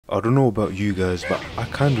I don't know about you guys, but I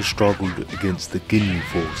kinda struggled against the Ginyu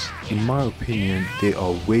force. In my opinion, they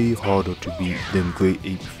are way harder to beat than Great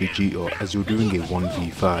Ape Vegeta as you're doing a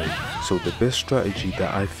 1v5. So the best strategy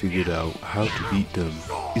that I figured out how to beat them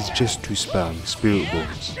is just to spam Spirit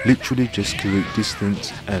Bombs. Literally just create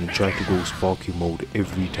distance and try to go Sparky mode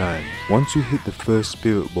every time. Once you hit the first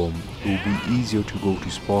Spirit Bomb, it will be easier to go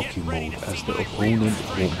to Sparky mode as the opponent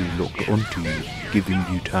won't be locked onto you, giving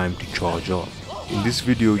you time to charge up. In this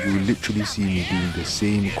video, you will literally see me doing the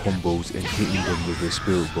same combos and hitting them with a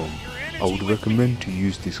Spirit Bomb. I would recommend to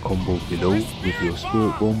use this combo below with your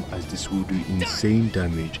Spirit Bomb as this will do insane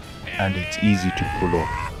damage and it's easy to pull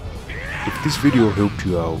off. If this video helped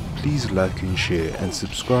you out, please like and share and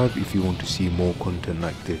subscribe if you want to see more content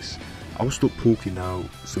like this. I'll stop talking now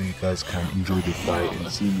so you guys can enjoy the fight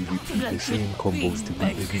and see me repeat the same combos to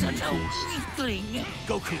beat the Ginyu force.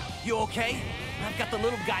 Goku, you okay? I've got the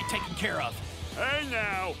little guy taken care of. Hey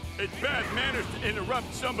now, it's bad manners to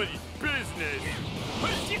interrupt somebody's business.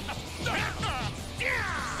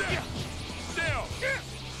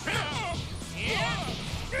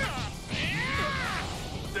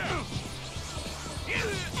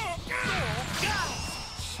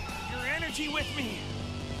 Your energy with me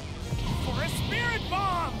for a spirit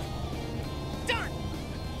bomb. Done.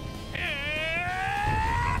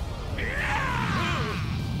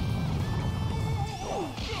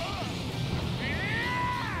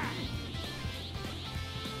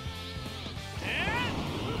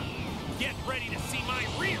 Get ready to see my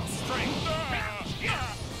real strength.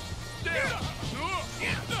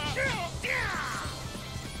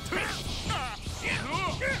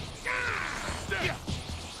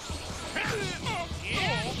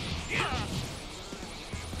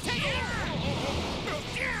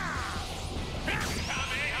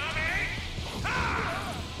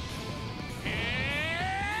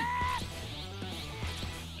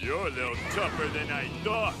 You're a little tougher than I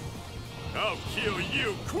thought. I'll kill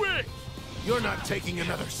you quick. You're not taking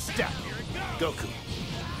another step. Goku,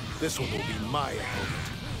 this one will be my opponent.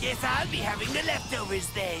 Guess I'll be having the leftovers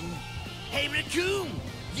then. Hey, Raccoon,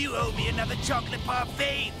 you owe me another chocolate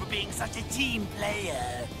parfait for being such a team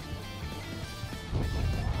player.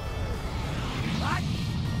 What?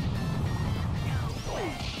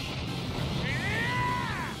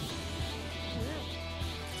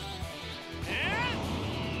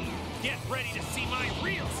 Get ready to see my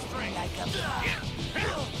real strength. Like a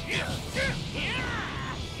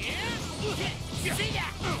See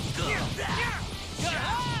that?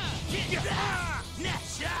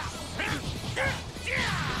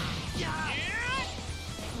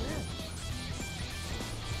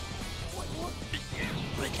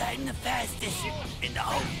 But I'm the fastest in the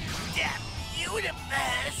whole damn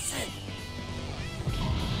universe.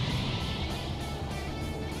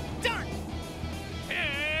 Done.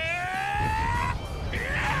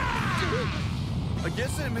 I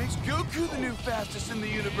guess that makes Goku the new fastest in the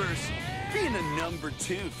universe. Being a number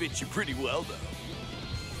 2 fits you pretty well, though.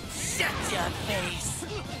 Shut your face.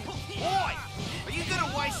 Boy, are you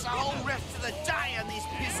gonna waste the whole rest of the day on these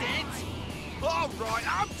pissheads? All right,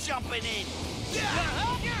 I'm jumping in.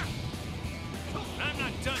 I'm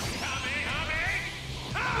not done, Kamehameha!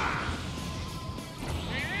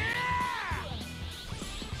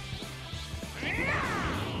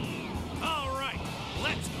 All right,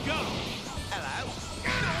 let's go. Hello.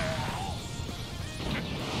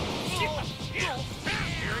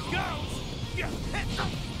 Here it goes.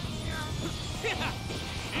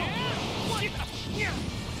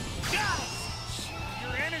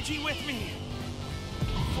 Your energy with me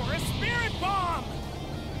for a spirit bomb.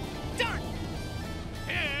 Done.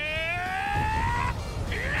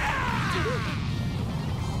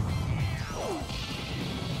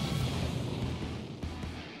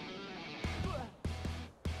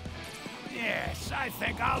 Yes, I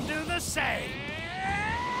think I'll do the same.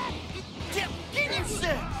 Ginyu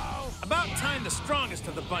said. About time the strongest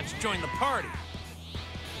of the bunch joined the party.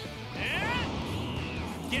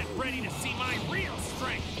 Get ready to see my real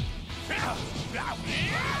strength. I'm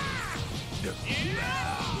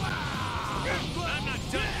not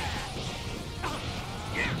done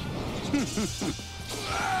yet.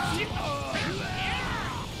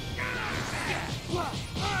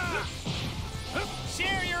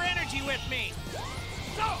 Share your energy with me.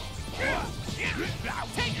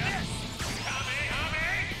 Take this.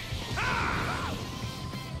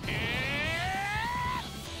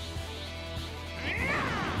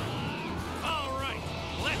 All right,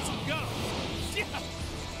 let's go.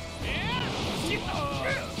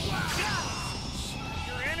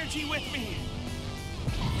 Your energy with me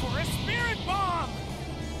for a spirit bomb.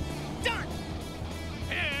 Done.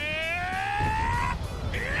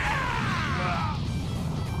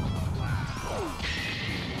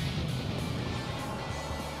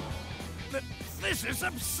 This is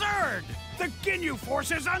absurd! The Ginyu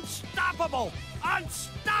Force is unstoppable!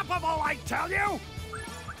 Unstoppable, I tell you!